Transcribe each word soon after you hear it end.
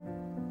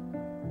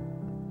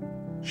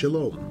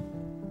Shalom.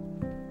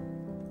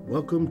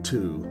 Welcome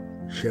to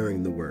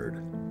Sharing the Word.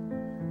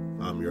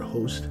 I'm your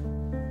host,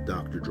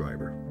 Dr.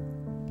 Driver.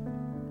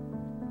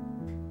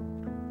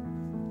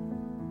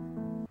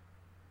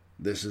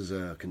 This is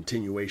a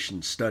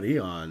continuation study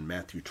on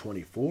Matthew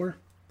 24.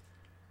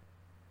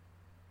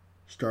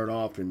 Start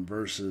off in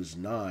verses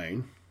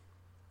 9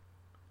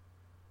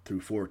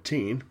 through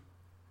 14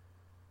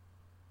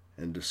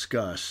 and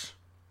discuss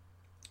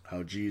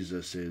how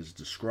Jesus is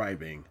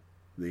describing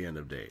the end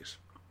of days.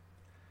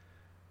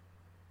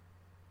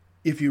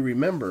 If you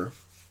remember,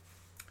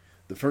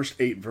 the first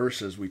 8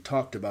 verses we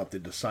talked about the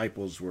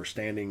disciples were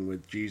standing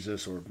with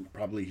Jesus, or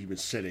probably he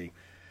was sitting,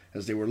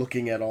 as they were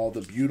looking at all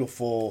the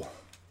beautiful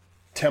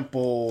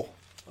temple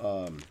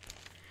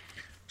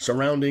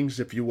surroundings,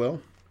 if you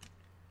will.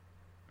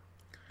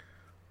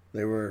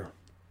 They were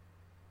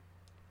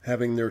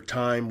having their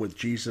time with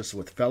Jesus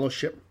with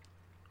fellowship,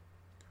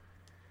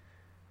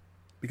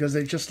 because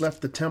they just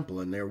left the temple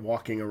and they're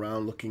walking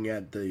around looking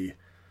at the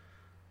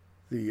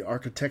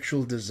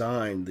architectural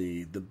design,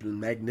 the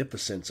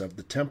magnificence of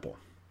the temple.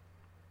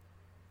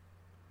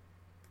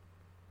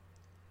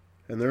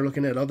 And they're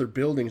looking at other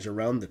buildings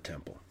around the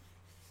temple.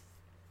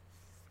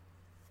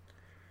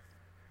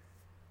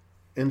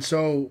 And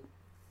so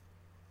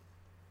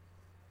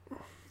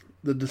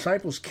the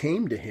disciples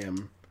came to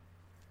him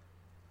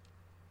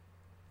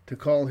to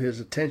call his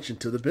attention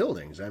to the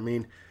buildings. I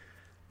mean,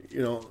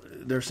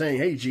 they're saying,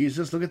 hey,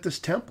 Jesus, look at this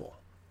temple.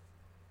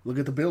 Look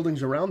at the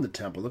buildings around the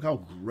temple. Look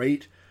how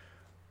great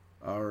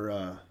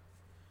our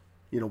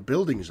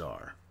buildings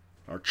are,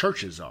 our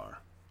churches are.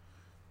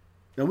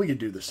 Now we could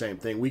do the same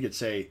thing. We could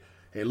say,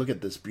 hey, look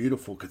at this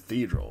beautiful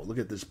cathedral. Look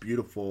at this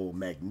beautiful,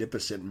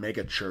 magnificent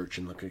mega church,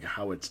 and look at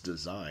how it's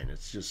designed.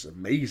 It's just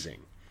amazing.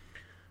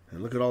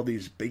 And look at all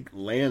these big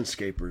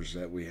landscapers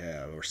that we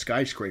have, or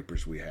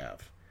skyscrapers we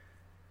have.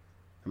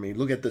 I mean,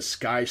 look at the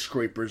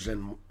skyscrapers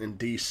in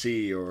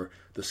D.C., or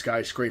the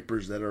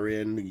skyscrapers that are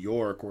in New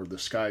York, or the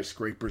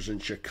skyscrapers in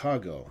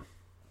Chicago.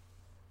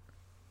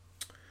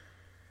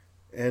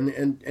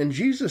 And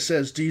Jesus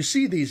says, do you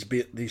see these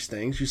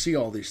things? You see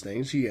all these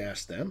things? He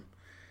asked them.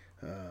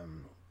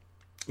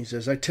 He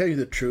says, I tell you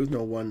the truth,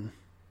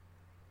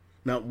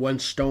 not one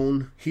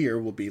stone here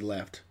will be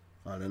left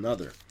on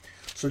another.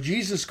 So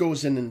Jesus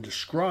goes in and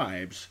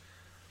describes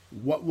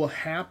what will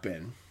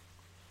happen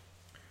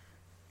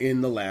in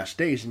the last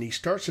days. And he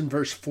starts in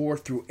verse 4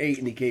 through 8,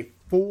 and he gave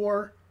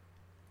 4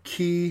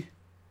 key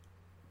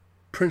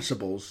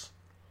principles,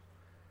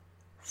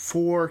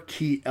 4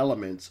 key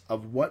elements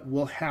of what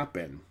will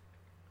happen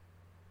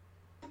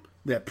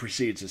that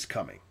precedes his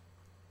coming.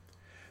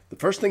 The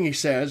first thing he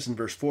says in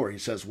verse 4, he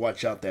says,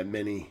 watch out that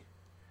many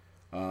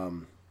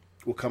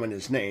will come in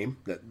his name,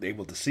 that they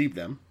will deceive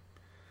them.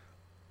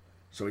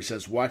 So he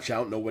says, watch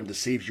out, no one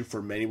deceives you,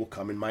 for many will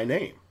come in my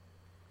name.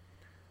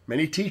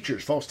 Many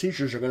teachers, false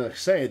teachers, are going to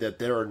say that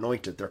they're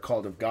anointed, they're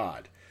called of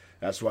God.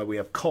 That's why we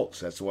have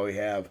cults. That's why we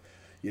have,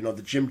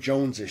 the Jim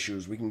Jones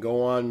issues. We can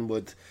go on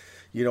with,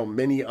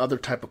 many other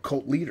type of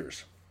cult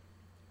leaders.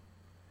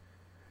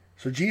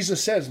 So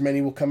Jesus says, many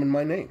will come in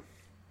my name.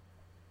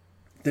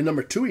 Then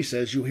number 2, he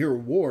says, you'll hear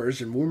wars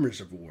and rumors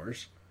of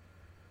wars.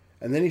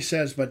 And then he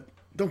says, but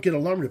don't get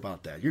alarmed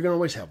about that. You're going to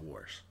always have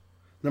wars.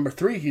 Number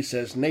 3, he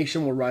says,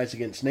 nation will rise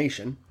against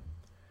nation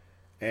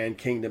and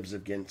kingdoms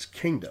against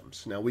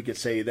kingdoms. Now, we could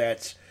say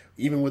that's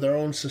even with our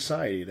own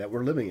society that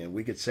we're living in.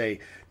 We could say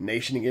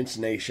nation against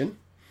nation.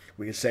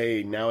 We could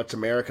say now it's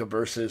America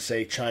versus,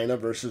 say, China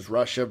versus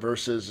Russia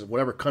versus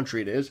whatever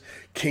country it is.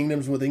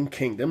 Kingdoms within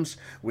kingdoms.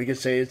 We could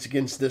say it's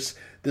against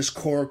this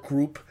core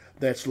group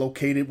that's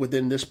located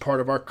within this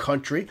part of our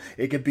country.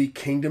 It could be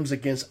kingdoms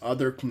against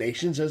other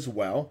nations as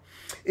well.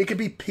 It could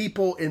be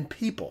people and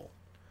people.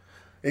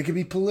 It could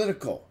be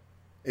political.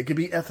 It could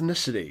be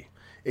ethnicity.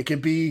 It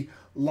could be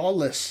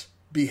lawless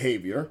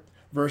behavior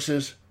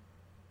versus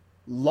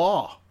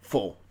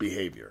lawful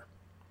behavior.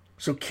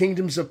 So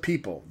kingdoms of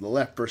people, the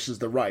left versus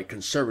the right,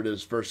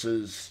 conservatives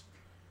versus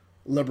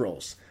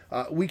liberals.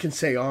 We can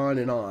say on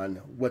and on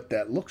what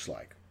that looks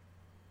like.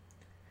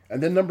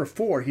 And then number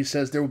 4, he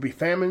says there will be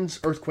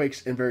famines,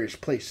 earthquakes in various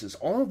places.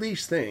 All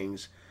these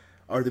things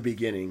are the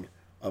beginning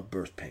of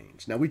birth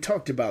pains. Now, we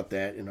talked about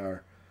that in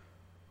our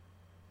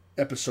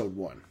episode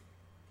 1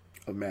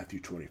 of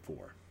Matthew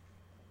 24.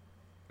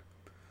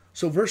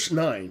 So verse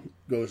 9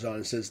 goes on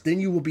and says, then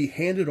you will be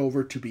handed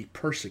over to be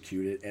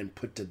persecuted and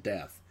put to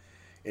death,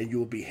 and you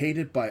will be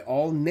hated by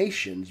all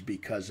nations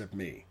because of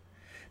me.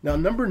 Now,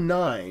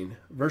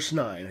 verse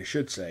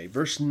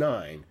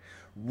 9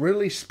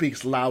 really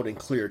speaks loud and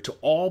clear to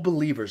all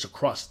believers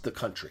across the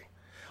country,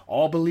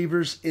 all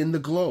believers in the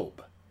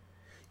globe.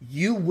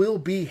 You will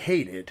be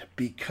hated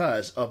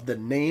because of the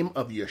name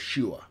of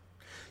Yeshua.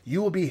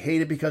 You will be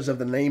hated because of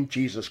the name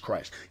Jesus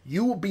Christ.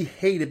 You will be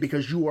hated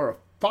because you are a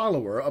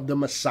follower of the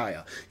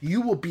Messiah.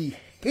 You will be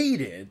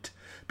hated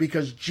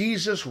because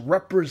Jesus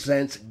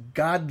represents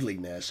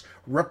godliness,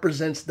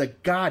 represents the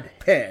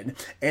Godhead,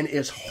 and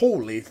is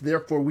holy.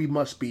 Therefore, we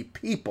must be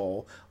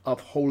people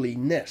of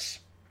holiness.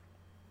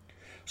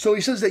 So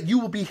he says that you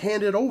will be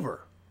handed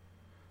over.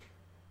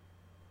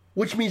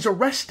 which means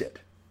arrested.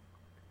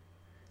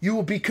 You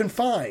will be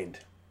confined.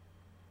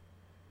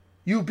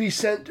 You will be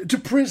sent to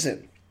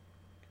prison.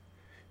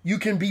 You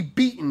can be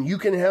beaten. You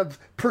can have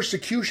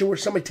persecution where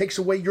somebody takes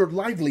away your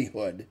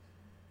livelihood.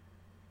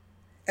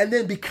 And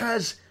then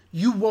because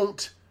you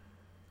won't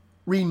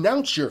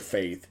renounce your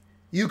faith,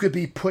 you could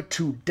be put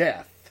to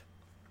death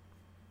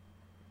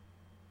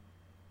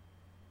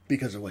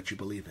because of what you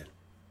believe in.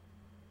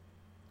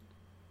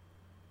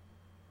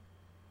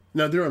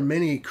 Now, there are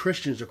many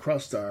Christians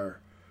across our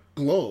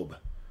globe,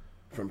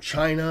 from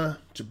China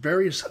to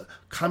various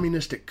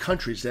communistic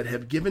countries, that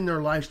have given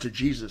their lives to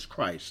Jesus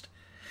Christ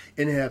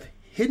and have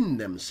hidden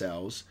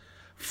themselves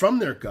from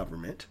their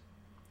government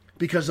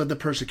because of the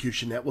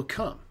persecution that will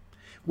come.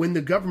 When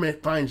the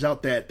government finds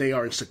out that they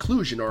are in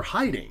seclusion or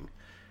hiding,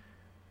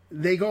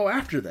 they go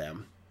after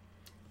them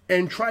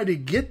and try to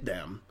get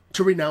them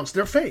to renounce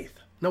their faith.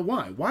 Now,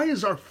 why? Why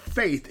is our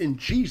faith in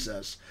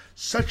Jesus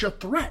such a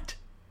threat?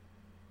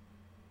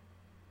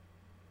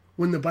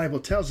 When the Bible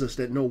tells us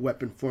that no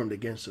weapon formed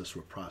against us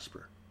will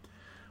prosper.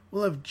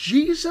 Well, if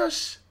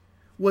Jesus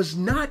was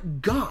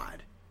not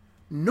God,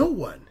 no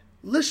one,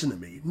 listen to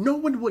me, no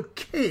one would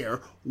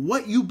care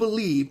what you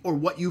believe or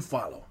what you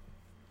follow.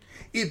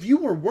 If you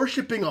were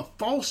worshiping a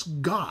false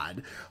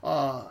god,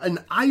 an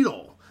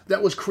idol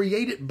that was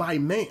created by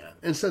man,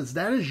 and says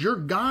that is your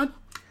God,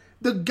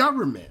 the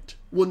government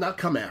will not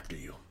come after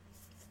you.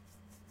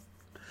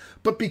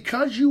 But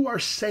because you are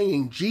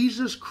saying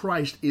Jesus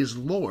Christ is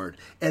Lord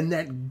and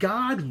that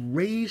God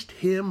raised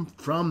him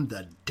from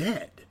the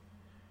dead,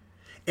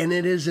 and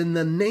it is in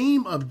the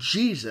name of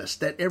Jesus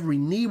that every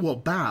knee will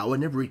bow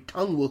and every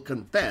tongue will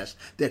confess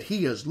that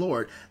he is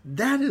Lord,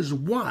 that is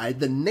why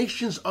the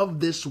nations of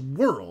this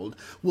world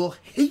will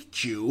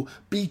hate you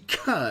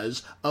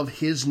because of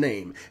his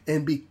name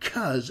and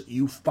because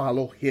you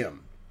follow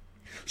him.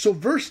 So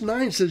verse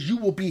 9 says you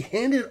will be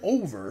handed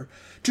over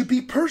to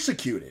be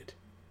persecuted.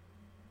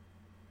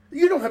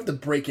 You don't have to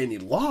break any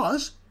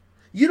laws.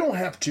 You don't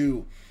have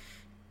to,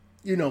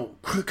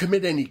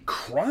 commit any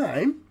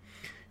crime.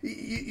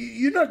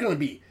 You're not going to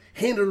be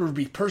handed over to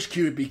be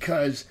persecuted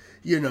because,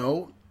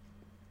 you're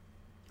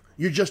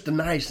just a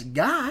nice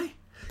guy.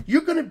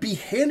 You're going to be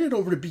handed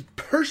over to be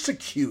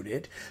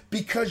persecuted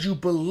because you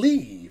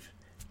believe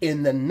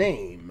in the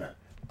name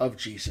of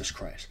Jesus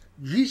Christ.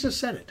 Jesus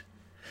said it.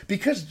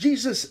 Because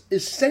Jesus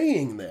is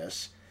saying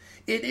this,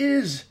 it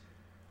is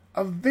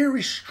a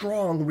very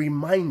strong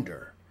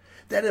reminder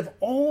that of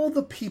all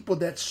the people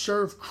that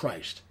serve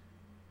Christ,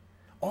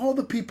 all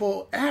the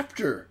people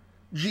after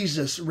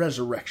Jesus'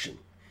 resurrection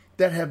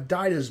that have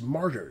died as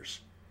martyrs,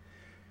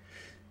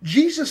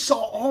 Jesus saw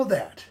all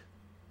that.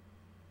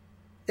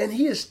 And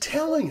he is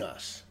telling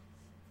us,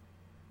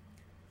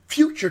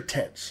 future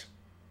tense,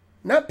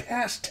 not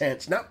past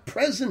tense, not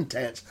present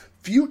tense,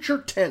 future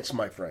tense,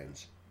 my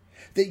friends,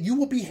 that you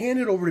will be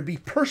handed over to be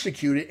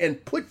persecuted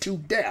and put to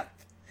death.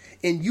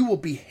 And you will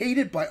be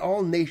hated by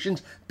all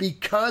nations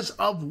because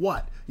of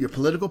what? Your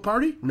political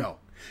party? No.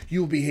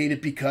 You will be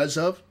hated because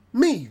of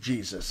me,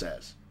 Jesus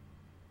says.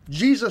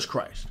 Jesus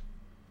Christ.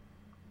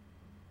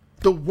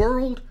 The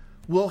world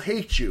will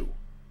hate you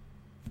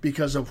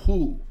because of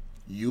who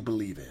you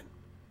believe in.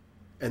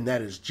 And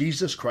that is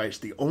Jesus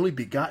Christ, the only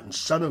begotten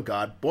Son of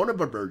God, born of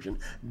a virgin,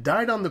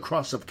 died on the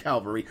cross of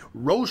Calvary,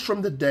 rose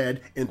from the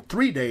dead in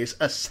 3 days,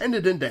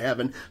 ascended into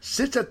heaven,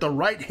 sits at the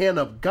right hand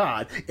of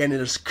God, and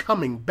is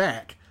coming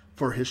back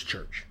for his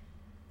church.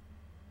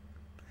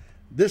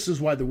 This is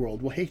why the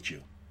world will hate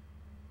you.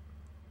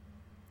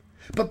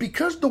 But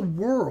because the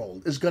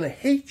world is going to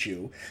hate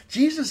you,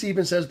 Jesus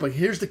even says, but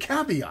here's the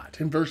caveat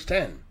in verse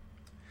 10.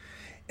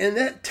 At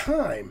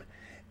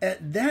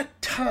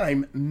that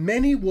time,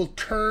 many will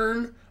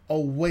turn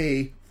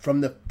away from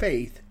the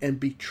faith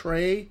and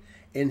betray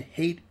and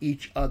hate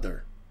each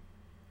other.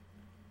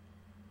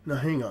 Now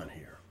hang on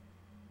here.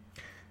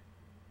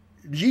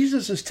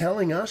 Jesus is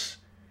telling us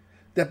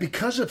that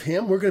because of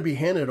him, we're going to be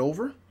handed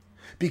over.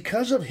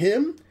 Because of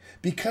him,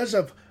 because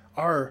of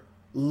our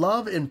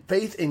love and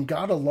faith in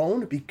God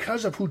alone,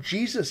 because of who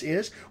Jesus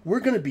is, we're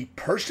going to be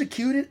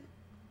persecuted,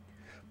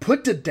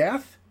 put to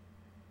death,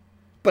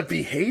 but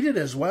be hated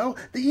as well.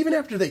 Even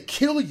after they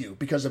kill you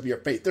because of your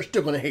faith, they're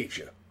still going to hate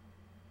you.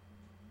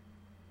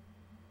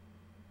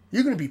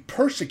 You're going to be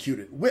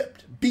persecuted,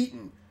 whipped,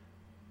 beaten,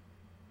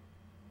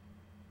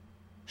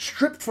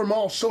 stripped from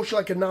all social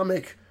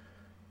economic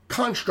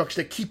constructs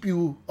that keep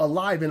you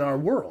alive in our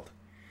world.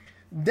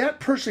 That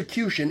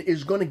persecution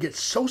is going to get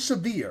so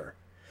severe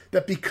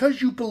that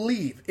because you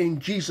believe in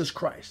Jesus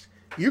Christ,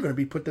 you're going to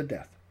be put to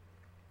death.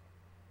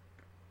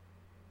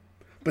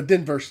 But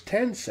then verse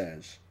 10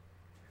 says,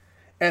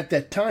 at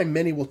that time,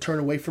 many will turn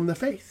away from the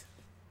faith.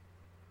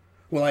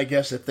 Well, I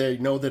guess if they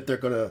know that they're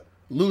going to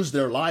lose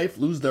their life,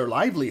 lose their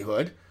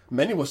livelihood,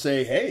 many will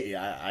say, hey,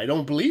 I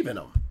don't believe in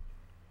him.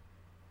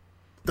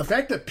 The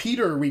fact that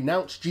Peter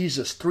renounced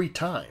Jesus 3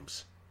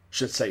 times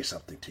should say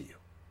something to you.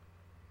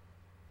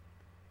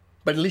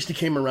 But at least he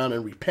came around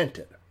and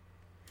repented.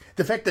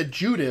 The fact that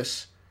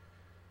Judas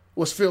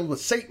was filled with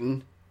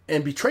Satan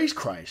and betrays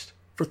Christ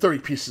for 30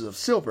 pieces of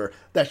silver,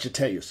 that should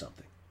tell you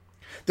something.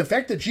 The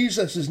fact that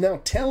Jesus is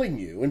now telling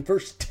you in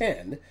verse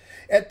 10,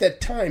 at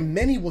that time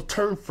many will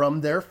turn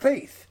from their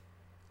faith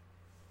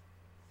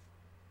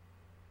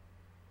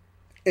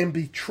and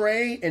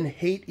betray and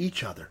hate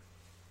each other.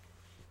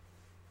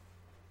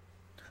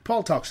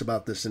 Paul talks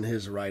about this in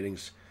his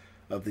writings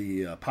of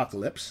the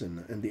apocalypse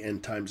and the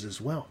end times as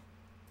well.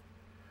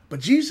 But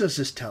Jesus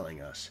is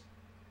telling us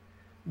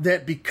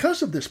that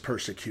because of this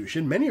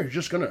persecution, many are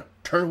just going to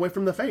turn away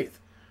from the faith.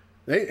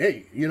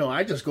 Hey,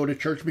 I just go to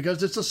church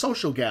because it's a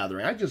social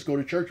gathering. I just go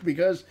to church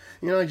because,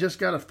 I just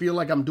got to feel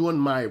like I'm doing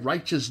my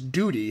righteous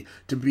duty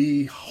to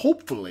be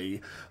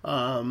hopefully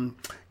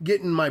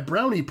getting my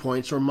brownie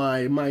points or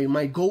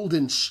my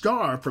golden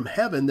star from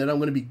heaven, that I'm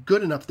going to be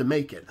good enough to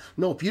make it.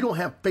 No, if you don't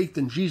have faith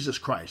in Jesus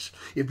Christ,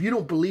 if you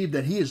don't believe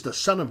that he is the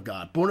Son of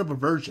God, born of a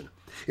virgin,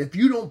 if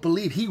you don't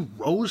believe he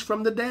rose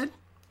from the dead,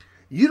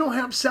 you don't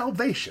have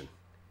salvation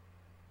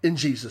in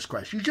Jesus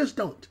Christ. You just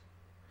don't.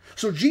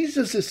 So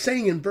Jesus is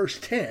saying in verse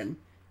 10,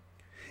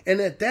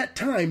 and at that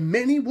time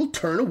many will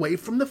turn away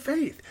from the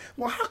faith.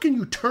 Well, how can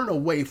you turn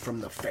away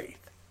from the faith?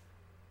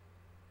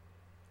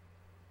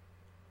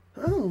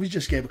 Oh, we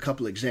just gave a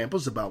couple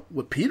examples about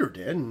what Peter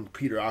did, and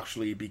Peter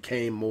actually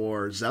became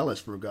more zealous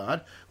for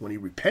God when he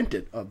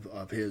repented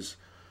of his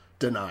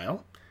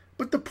denial.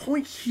 But the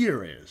point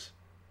here is,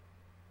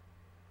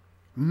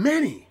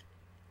 many,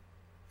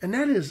 and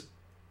that is,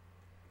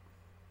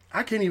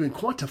 I can't even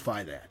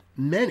quantify that,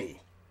 many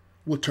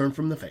will turn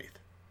from the faith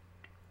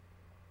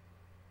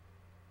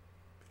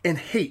and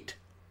hate.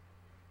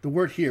 The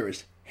word here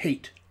is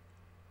hate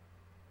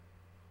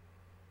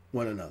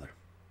one another.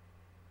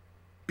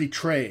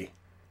 Betray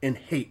and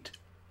hate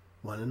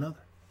one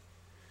another.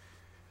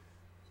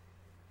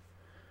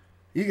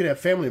 You could have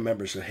family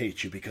members that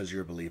hate you because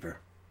you're a believer.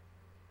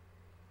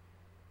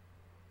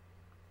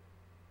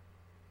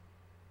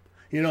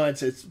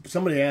 It's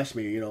somebody asked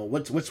me,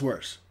 what's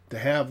worse? To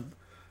have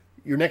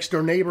your next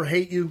door neighbor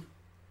hate you?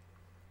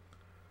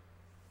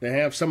 To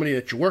have somebody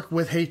that you work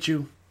with hate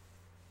you,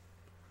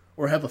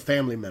 or have a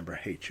family member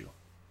hate you?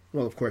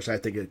 Well, of course, I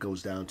think it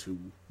goes down to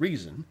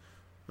reason.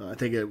 I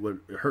think it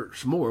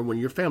hurts more when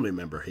your family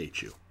member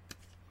hates you,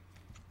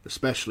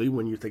 especially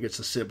when you think it's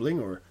a sibling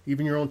or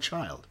even your own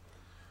child.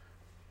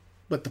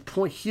 But the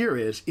point here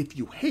is, if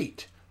you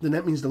hate, then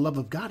that means the love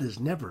of God is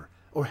never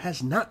or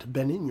has not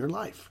been in your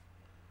life.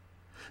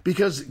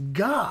 Because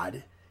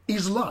God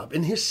is love,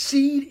 and his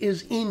seed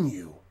is in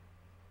you.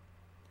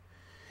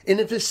 And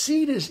if his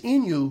seed is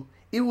in you,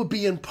 it would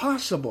be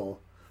impossible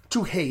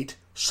to hate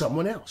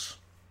someone else.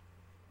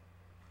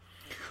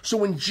 So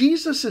when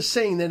Jesus is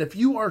saying that if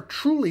you are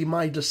truly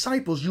my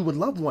disciples, you would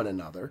love one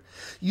another,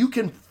 you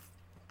can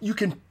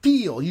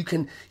feel, you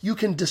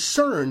can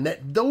discern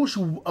that those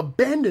who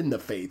abandoned the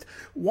faith,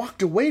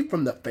 walked away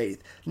from the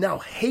faith, now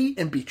hate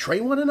and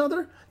betray one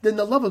another, then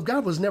the love of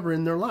God was never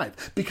in their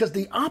life. Because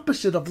the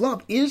opposite of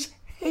love is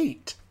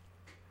hate.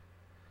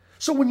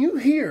 So when you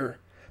hear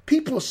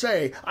people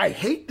say, I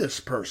hate this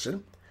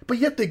person, but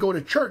yet they go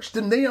to church,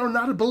 then they are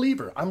not a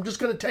believer. I'm just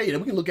going to tell you,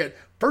 and we can look at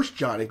 1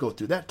 John and go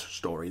through that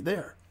story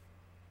there.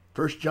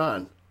 1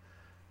 John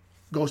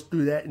goes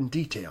through that in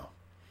detail.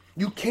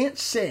 You can't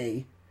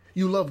say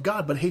you love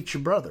God but hate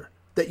your brother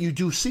that you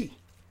do see.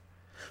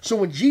 So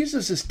when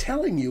Jesus is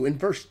telling you in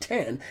verse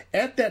 10,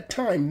 at that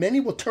time many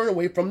will turn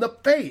away from the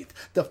faith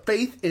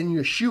in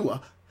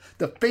Yeshua,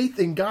 the faith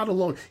in God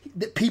alone.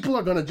 People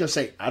are going to just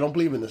say, I don't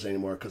believe in this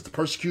anymore because the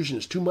persecution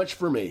is too much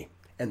for me.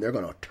 And they're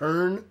going to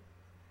turn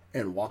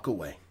and walk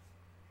away.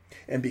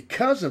 And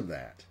because of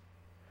that,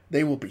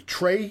 they will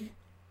betray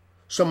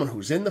someone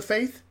who's in the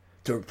faith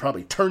to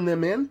probably turn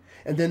them in.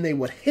 And then they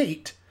would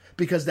hate,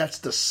 because that's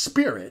the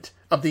spirit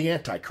of the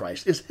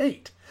Antichrist, is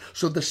hate.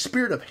 So the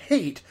spirit of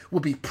hate will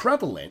be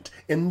prevalent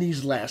in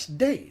these last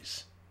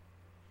days,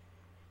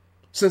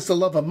 since the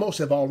love of most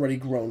have already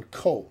grown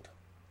cold.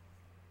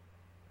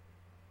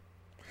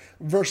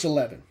 Verse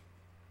 11,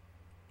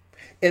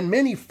 and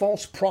many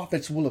false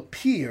prophets will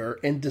appear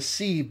and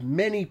deceive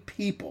many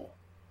people.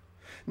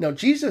 Now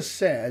Jesus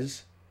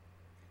says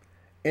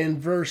in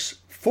verse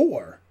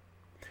 4,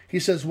 he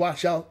says,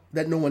 watch out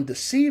that no one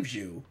deceives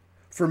you,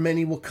 for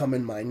many will come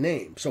in my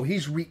name. So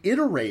he's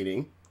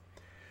reiterating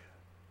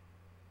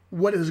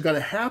what is going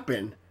to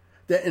happen,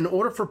 that in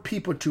order for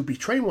people to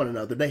betray one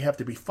another, they have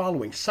to be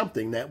following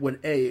something that would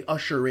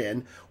usher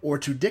in or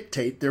to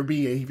dictate their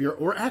behavior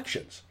or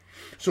actions.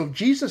 So if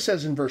Jesus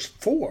says in verse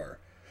 4,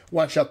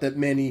 watch out that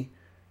many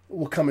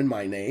will come in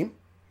my name,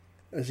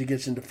 as he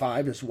gets into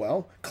 5 as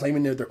well,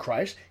 claiming they're the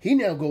Christ, he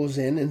now goes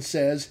in and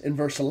says in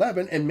verse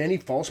 11, and many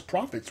false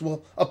prophets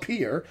will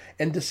appear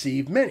and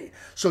deceive many.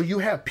 So you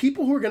have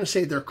people who are going to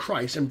say they're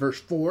Christ in verse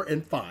 4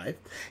 and 5,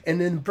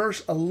 and in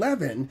verse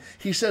 11,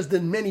 he says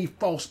then many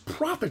false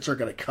prophets are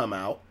going to come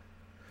out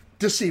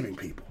deceiving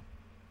people.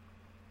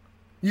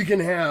 You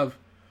can have,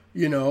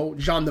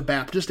 John the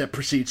Baptist that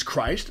precedes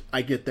Christ.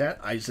 I get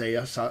that.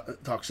 Isaiah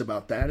talks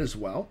about that as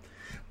well.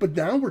 But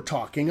now we're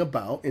talking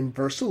about, in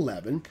verse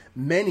 11,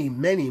 many,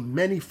 many,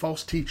 many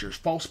false teachers,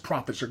 false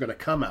prophets are going to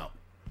come out.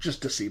 just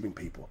deceiving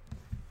people.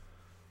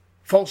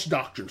 False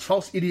doctrines,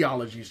 false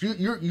ideologies.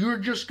 You're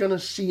just going to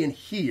see and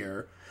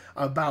hear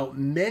about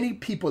many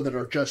people that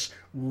are just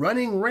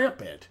running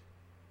rampant,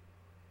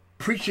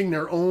 preaching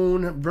their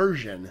own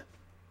version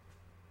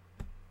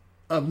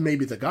of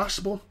maybe the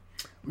gospel,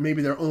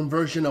 maybe their own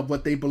version of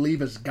what they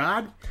believe is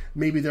God,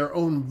 maybe their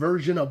own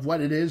version of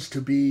what it is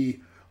to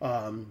be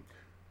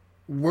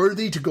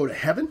worthy to go to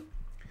heaven.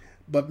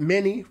 But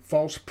many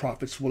false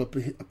prophets will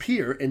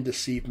appear and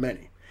deceive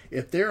many.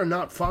 If they are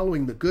not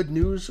following the good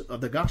news of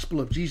the gospel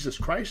of Jesus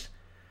Christ,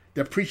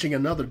 they're preaching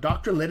another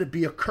doctrine. Let it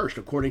be accursed,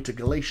 according to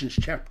Galatians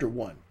chapter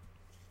 1.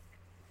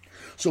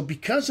 So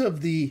because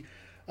of the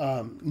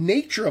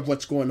nature of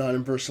what's going on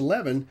in verse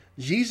 11,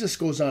 Jesus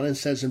goes on and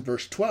says in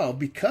verse 12,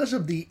 because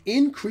of the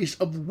increase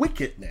of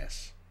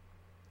wickedness,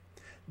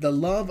 the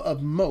love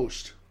of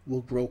most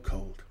will grow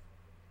cold.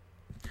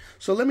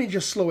 So let me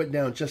just slow it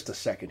down just a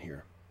second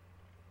here.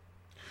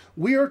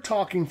 We are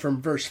talking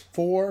from verse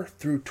 4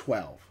 through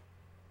 12.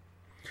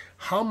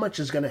 How much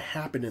is going to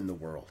happen in the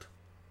world?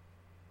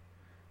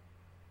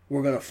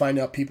 We're going to find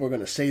out people are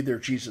going to say they're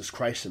Jesus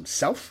Christ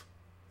himself.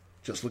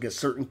 Just look at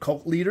certain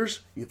cult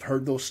leaders. You've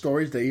heard those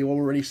stories. They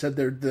already said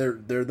they're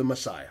the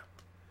Messiah.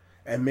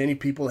 And many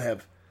people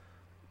have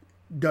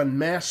done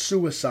mass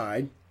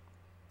suicide,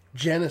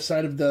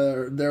 genocide of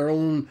their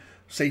own,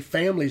 say,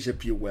 families,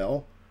 if you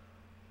will,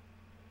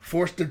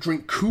 forced to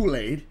drink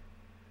Kool-Aid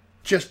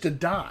just to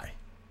die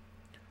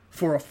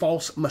for a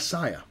false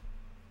Messiah.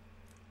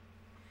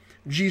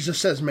 Jesus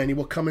says, many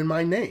will come in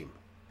my name,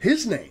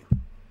 his name.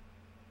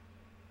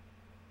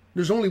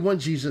 There's only one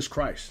Jesus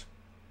Christ.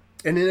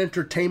 And in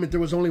entertainment, there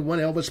was only one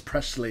Elvis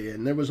Presley,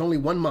 and there was only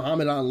one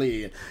Muhammad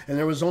Ali, and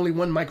there was only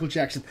one Michael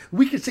Jackson.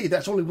 We could say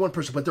that's only one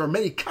person, but there are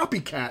many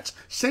copycats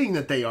saying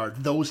that they are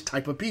those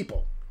type of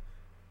people.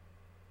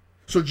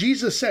 So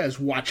Jesus says,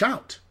 watch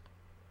out.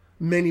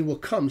 Many will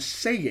come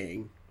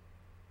saying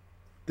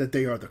that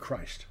they are the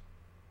Christ.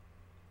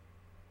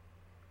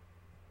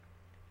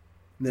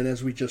 And then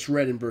as we just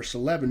read in verse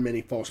 11,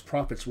 many false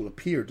prophets will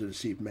appear to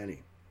deceive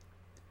many.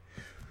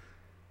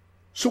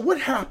 So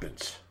what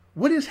happens?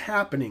 What is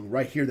happening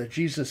right here that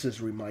Jesus is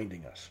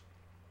reminding us?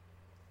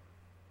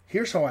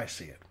 Here's how I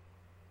see it.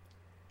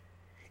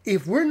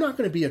 If we're not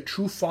going to be a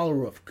true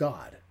follower of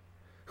God,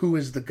 who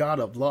is the God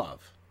of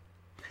love,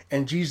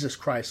 and Jesus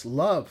Christ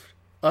loved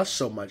us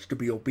so much to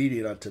be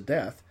obedient unto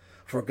death,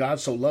 for God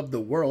so loved the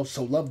world,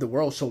 so loved the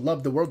world, so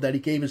loved the world that he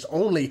gave his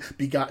only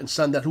begotten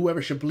Son, that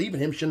whoever should believe in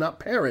him should not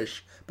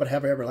perish, but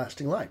have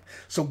everlasting life.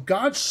 So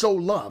God so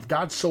loved,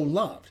 God so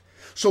loved.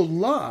 So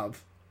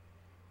love,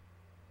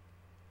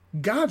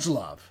 God's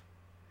love,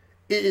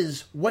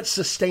 is what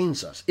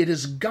sustains us. It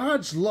is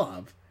God's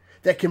love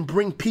that can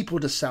bring people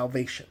to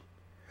salvation.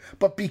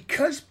 But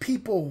because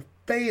people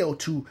fail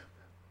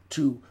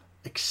to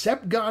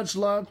accept God's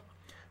love,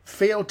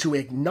 fail to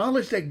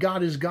acknowledge that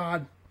God is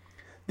God,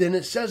 then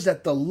it says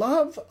that the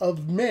love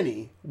of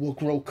many will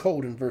grow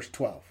cold in verse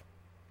 12.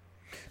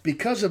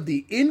 Because of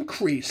the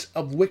increase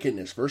of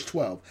wickedness, verse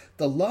 12,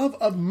 the love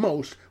of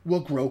most will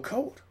grow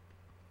cold.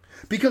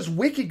 Because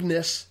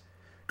wickedness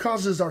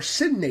causes our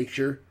sin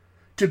nature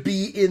to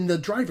be in the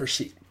driver's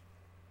seat.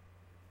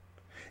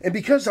 And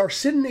because our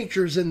sin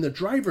nature is in the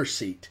driver's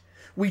seat,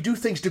 we do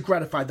things to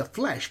gratify the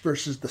flesh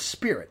versus the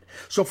spirit.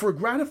 So if we're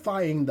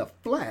gratifying the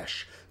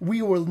flesh,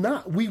 we will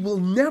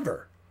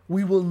never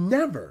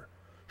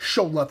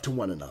show love to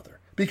one another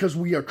because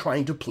we are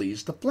trying to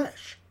please the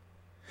flesh.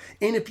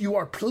 And if you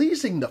are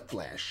pleasing the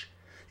flesh,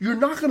 you're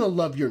not going to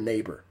love your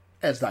neighbor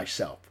as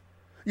thyself.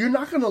 You're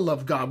not going to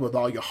love God with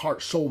all your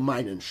heart, soul,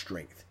 mind, and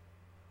strength.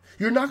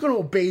 You're not going to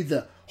obey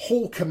the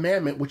whole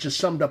commandment, which is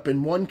summed up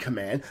in one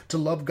command, to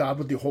love God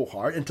with your whole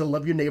heart and to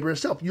love your neighbor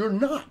as self. You're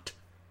not.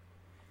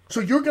 So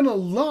you're going to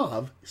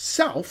love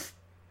self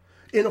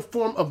in a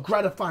form of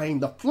gratifying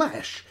the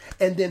flesh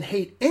and then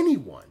hate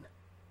anyone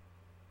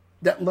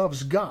that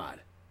loves God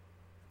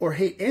or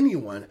hate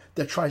anyone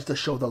that tries to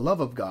show the love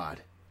of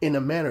God in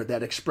a manner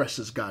that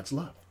expresses God's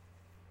love.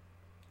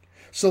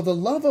 So the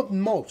love of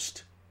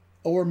most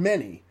or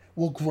many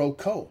will grow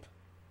cold.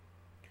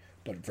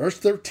 But verse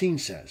 13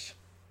 says,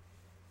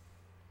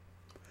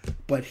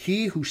 but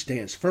he who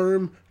stands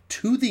firm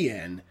to the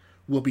end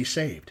will be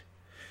saved.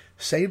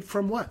 Saved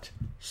from what?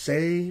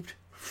 Saved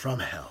from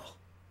hell,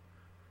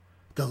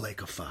 the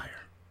lake of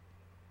fire.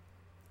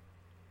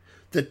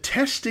 The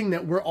testing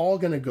that we're all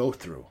going to go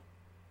through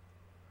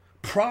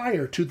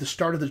prior to the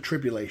start of the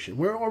tribulation.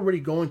 We're already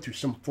going through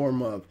some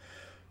form of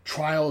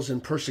trials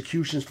and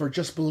persecutions for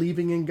just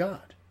believing in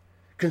God.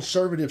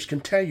 Conservatives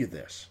can tell you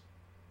this.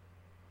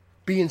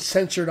 Being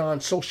censored on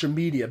social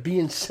media,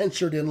 being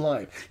censored in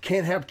life.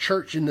 Can't have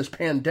church in this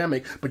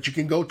pandemic, but you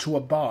can go to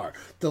a bar.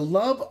 The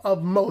love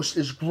of most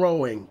is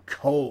growing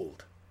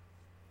cold.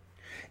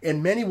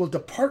 And many will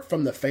depart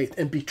from the faith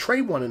and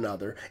betray one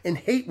another and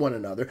hate one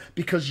another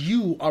because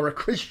you are a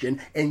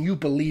Christian and you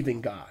believe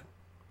in God.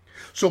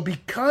 So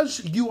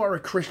because you are a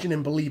Christian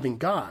and believe in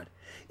God,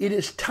 it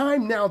is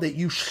time now that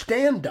you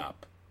stand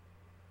up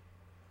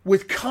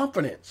with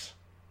confidence,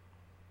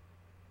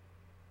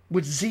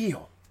 with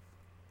zeal,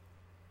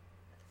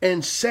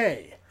 and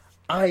say,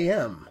 I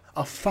am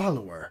a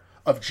follower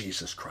of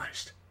Jesus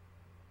Christ.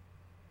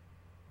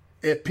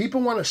 If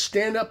people want to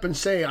stand up and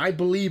say, I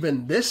believe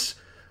in this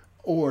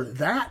or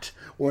that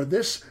or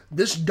this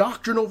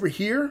doctrine over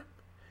here,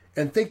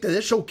 and think that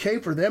it's okay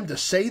for them to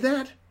say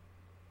that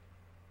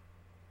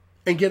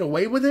and get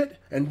away with it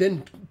and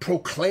then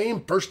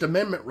proclaim First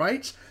Amendment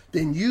rights,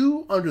 then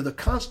you, under the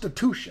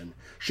Constitution,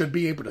 should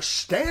be able to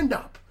stand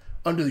up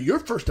under your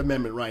First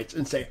Amendment rights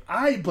and say,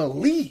 I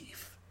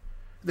believe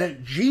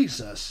that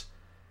Jesus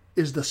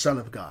is the Son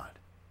of God.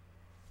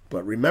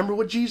 But remember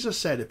what Jesus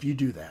said, if you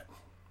do that,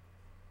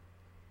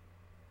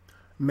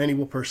 many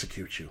will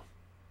persecute you.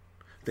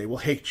 They will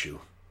hate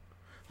you.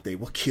 They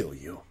will kill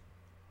you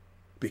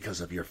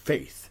because of your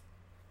faith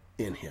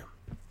in him.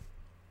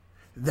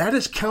 That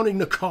is counting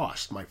the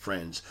cost, my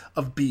friends,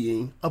 of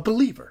being a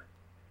believer.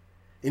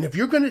 And if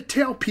you're going to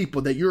tell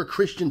people that you're a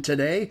Christian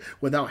today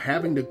without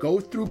having to go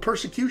through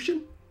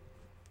persecution,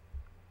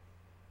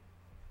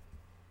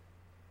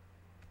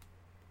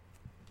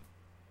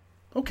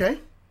 okay,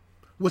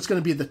 what's going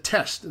to be the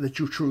test that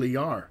you truly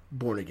are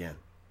born again?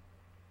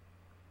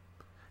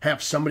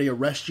 Have somebody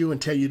arrest you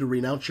and tell you to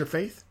renounce your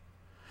faith?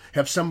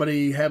 Have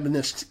somebody having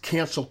this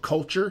cancel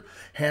culture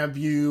have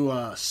you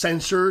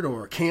censored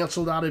or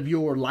canceled out of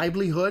your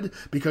livelihood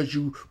because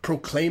you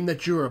proclaim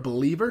that you're a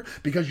believer,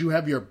 because you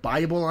have your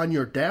Bible on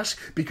your desk,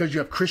 because you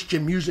have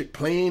Christian music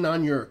playing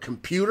on your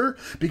computer,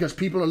 because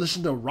people are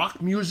listening to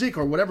rock music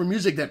or whatever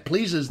music that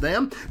pleases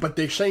them, but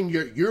they're saying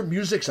your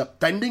music's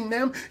offending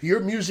them,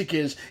 your music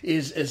is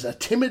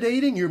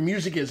intimidating, your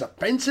music is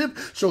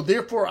offensive, so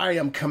therefore I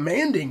am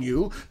commanding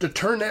you to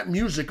turn that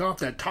music off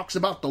that talks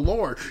about the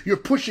Lord. You're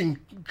pushing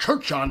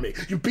church on me.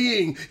 You're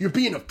being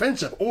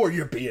offensive, or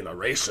you're being a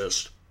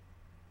racist.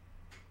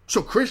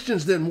 So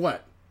Christians then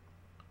what?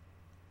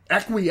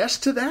 Acquiesce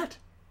to that?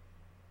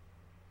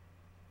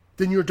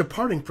 Then you're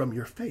departing from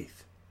your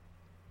faith.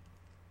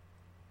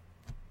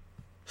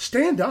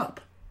 Stand up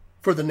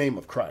for the name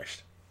of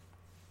Christ.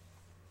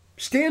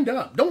 Stand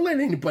up. Don't let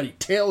anybody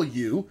tell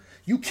you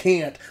you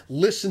can't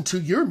listen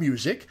to your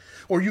music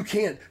or you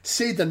can't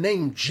say the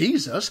name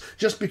Jesus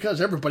just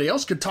because everybody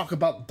else could talk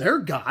about their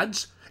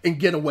gods and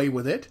get away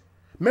with it.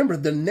 Remember,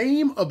 the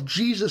name of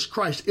Jesus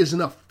Christ is an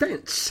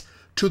offense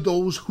to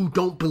those who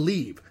don't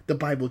believe. The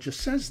Bible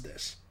just says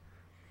this.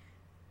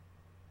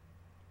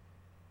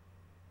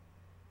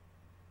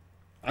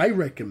 I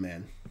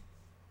recommend,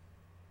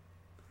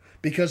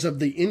 because of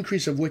the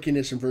increase of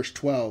wickedness in verse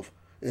 12,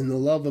 and the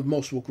love of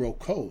most will grow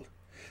cold,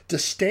 to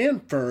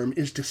stand firm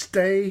is to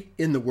stay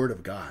in the Word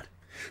of God.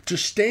 To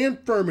stand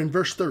firm in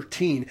verse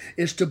 13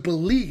 is to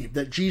believe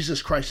that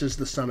Jesus Christ is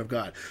the Son of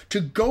God, to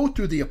go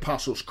through the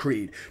Apostles'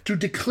 Creed, to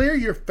declare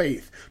your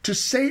faith, to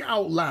say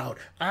out loud,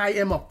 I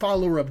am a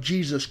follower of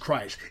Jesus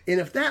Christ.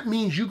 And if that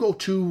means you go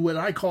to what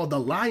I call the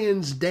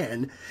lion's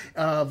den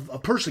of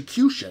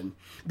persecution,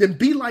 then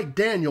be like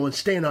Daniel and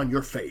stand on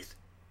your faith.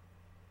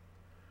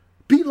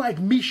 Be like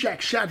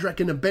Meshach, Shadrach,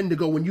 and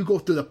Abednego when you go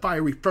through the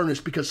fiery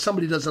furnace because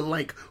somebody doesn't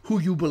like who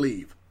you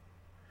believe.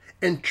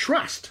 And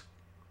trust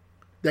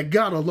that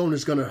God alone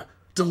is going to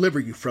deliver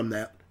you from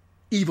that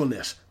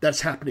evilness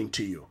that's happening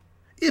to you,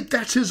 if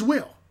that's his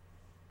will.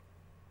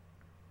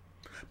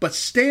 But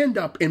stand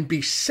up and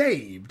be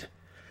saved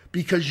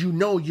because you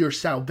know your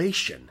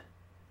salvation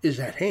is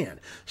at hand.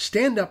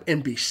 Stand up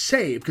and be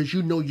saved because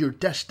you know your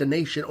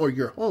destination or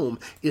your home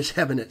is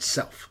heaven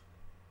itself.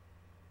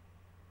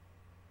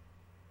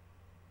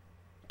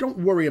 Don't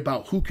worry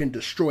about who can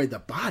destroy the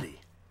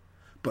body,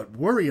 but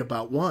worry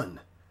about one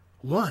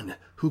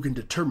who can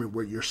determine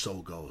where your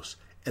soul goes.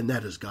 And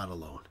that is God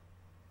alone.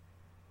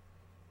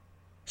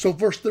 So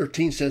verse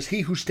 13 says,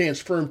 he who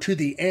stands firm to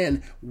the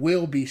end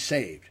will be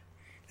saved.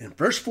 And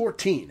verse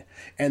 14,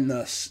 and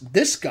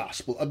this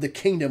gospel of the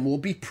kingdom will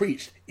be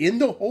preached in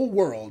the whole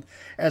world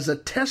as a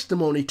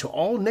testimony to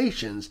all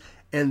nations,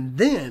 and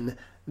then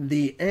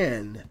the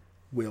end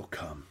will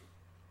come.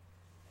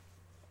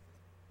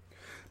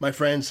 My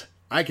friends,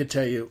 I could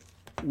tell you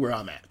where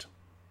I'm at.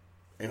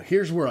 And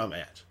here's where I'm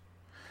at.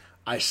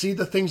 I see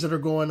the things that are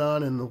going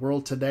on in the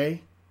world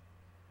today.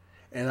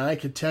 And I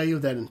can tell you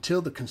that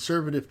until the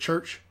conservative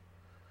church,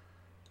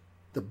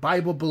 the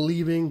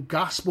Bible-believing,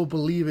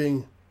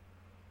 gospel-believing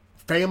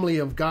family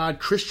of God,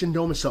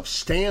 Christendom itself,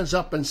 stands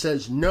up and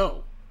says,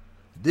 no,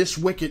 this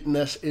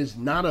wickedness is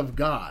not of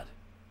God.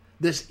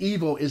 This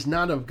evil is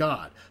not of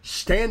God.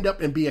 Stand up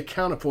and be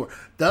accounted for.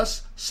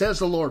 Thus says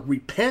the Lord,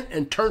 repent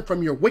and turn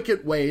from your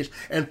wicked ways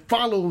and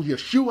follow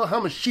Yeshua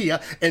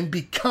HaMashiach and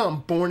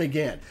become born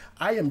again.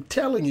 I am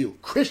telling you,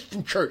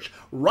 Christian church,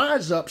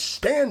 rise up,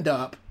 stand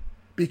up,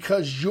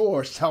 because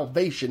your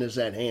salvation is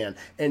at hand.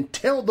 And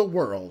tell the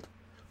world,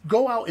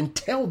 go out and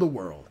tell the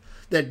world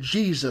that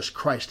Jesus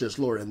Christ is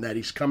Lord and that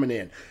he's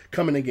coming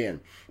again.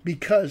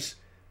 Because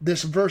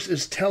this verse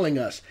is telling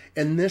us,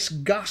 and this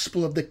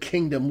gospel of the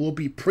kingdom will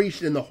be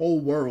preached in the whole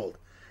world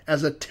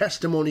as a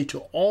testimony to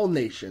all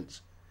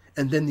nations,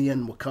 and then the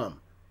end will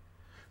come.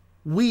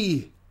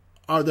 We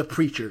are the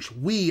preachers.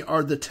 We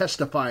are the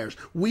testifiers.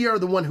 We are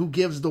the one who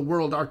gives the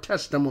world our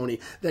testimony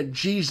that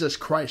Jesus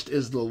Christ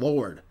is the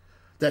Lord,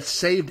 that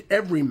saved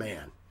every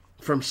man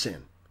from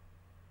sin.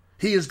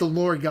 He is the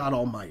Lord God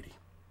Almighty.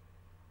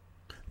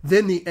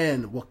 Then the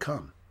end will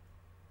come.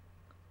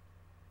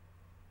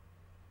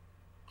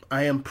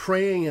 I am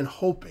praying and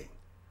hoping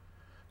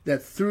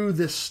that through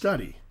this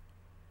study,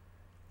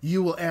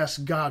 you will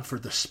ask God for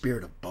the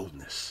spirit of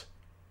boldness,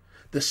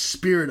 the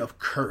spirit of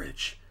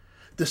courage,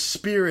 the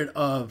spirit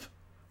of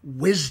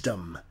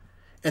wisdom,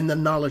 and the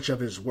knowledge of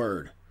His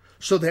Word,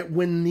 so that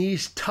when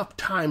these tough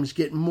times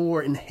get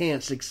more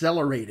enhanced,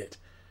 accelerated,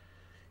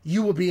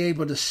 you will be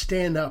able to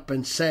stand up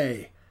and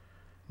say,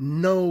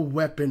 no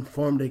weapon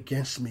formed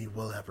against me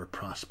will ever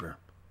prosper.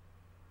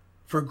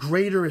 For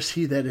greater is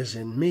He that is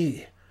in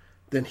me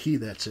than he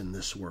that's in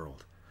this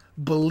world.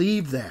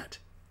 Believe that.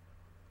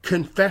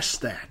 Confess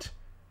that.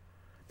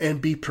 And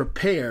be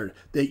prepared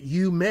that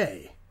you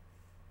may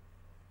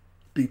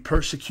be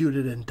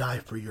persecuted and die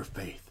for your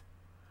faith,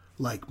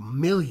 like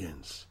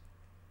millions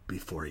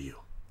before you.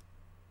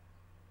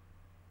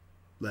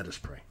 Let us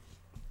pray.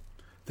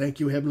 Thank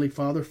you, Heavenly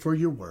Father, for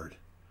your word.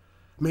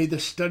 May the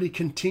study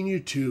continue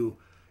to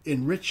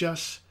enrich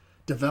us,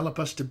 develop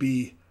us to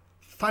be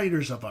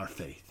fighters of our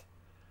faith,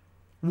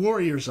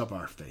 warriors of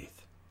our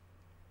faith,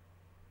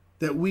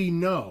 that we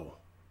know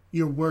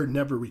your word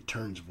never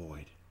returns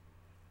void.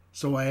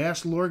 So I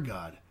ask, Lord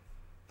God,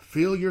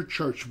 fill your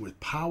church with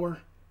power,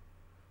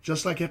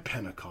 just like at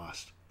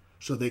Pentecost,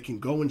 so they can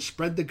go and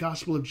spread the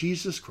gospel of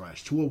Jesus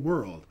Christ to a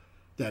world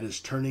that is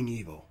turning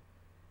evil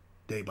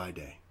day by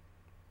day.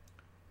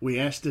 We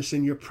ask this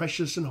in your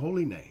precious and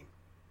holy name.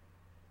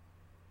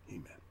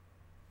 Amen.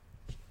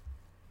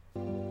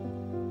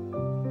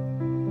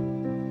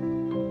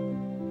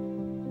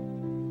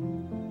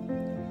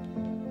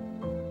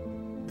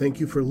 Thank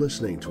you for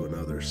listening to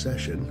another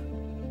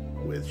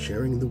session with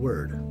Sharing the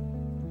Word.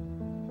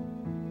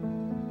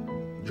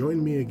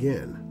 Join me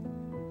again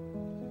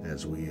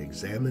as we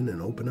examine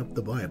and open up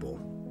the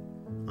Bible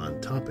on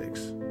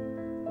topics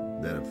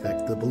that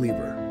affect the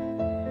believer.